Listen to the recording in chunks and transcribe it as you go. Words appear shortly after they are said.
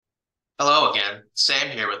Hello again,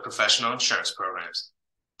 Sam here with Professional Insurance Programs.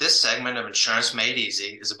 This segment of Insurance Made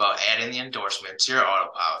Easy is about adding the endorsement to your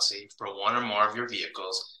auto policy for one or more of your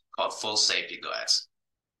vehicles called full safety glass.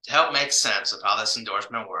 To help make sense of how this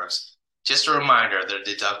endorsement works, just a reminder that a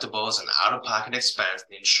deductible is an out-of-pocket expense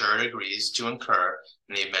the insured agrees to incur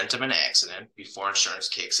in the event of an accident before insurance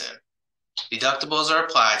kicks in. Deductibles are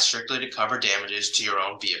applied strictly to cover damages to your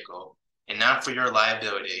own vehicle and not for your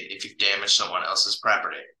liability if you've damaged someone else's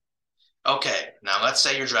property. Okay, now let's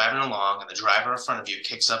say you're driving along and the driver in front of you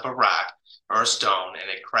kicks up a rock or a stone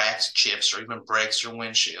and it cracks, chips, or even breaks your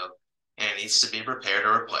windshield and it needs to be repaired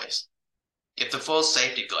or replaced. If the full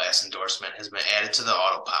safety glass endorsement has been added to the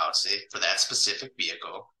auto policy for that specific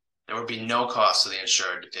vehicle, there would be no cost to the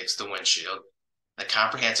insured to fix the windshield. The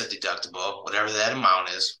comprehensive deductible, whatever that amount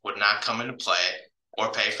is, would not come into play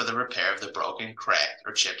or pay for the repair of the broken, cracked,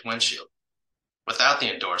 or chipped windshield. Without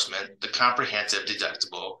the endorsement, the comprehensive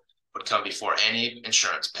deductible would come before any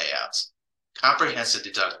insurance payouts. Comprehensive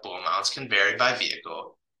deductible amounts can vary by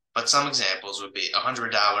vehicle, but some examples would be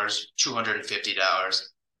 $100, $250,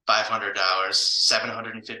 $500,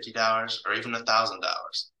 $750, or even $1,000.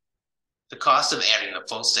 The cost of adding the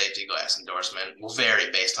full safety glass endorsement will vary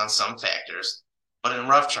based on some factors, but in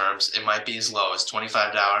rough terms, it might be as low as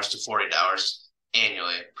 $25 to $40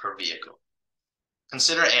 annually per vehicle.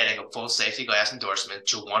 Consider adding a full safety glass endorsement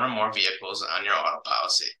to one or more vehicles on your auto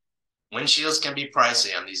policy. Windshields can be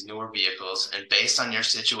pricey on these newer vehicles, and based on your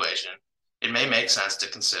situation, it may make sense to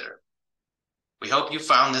consider. We hope you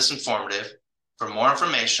found this informative. For more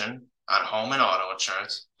information on home and auto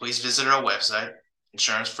insurance, please visit our website,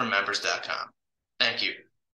 insuranceformembers.com. Thank you.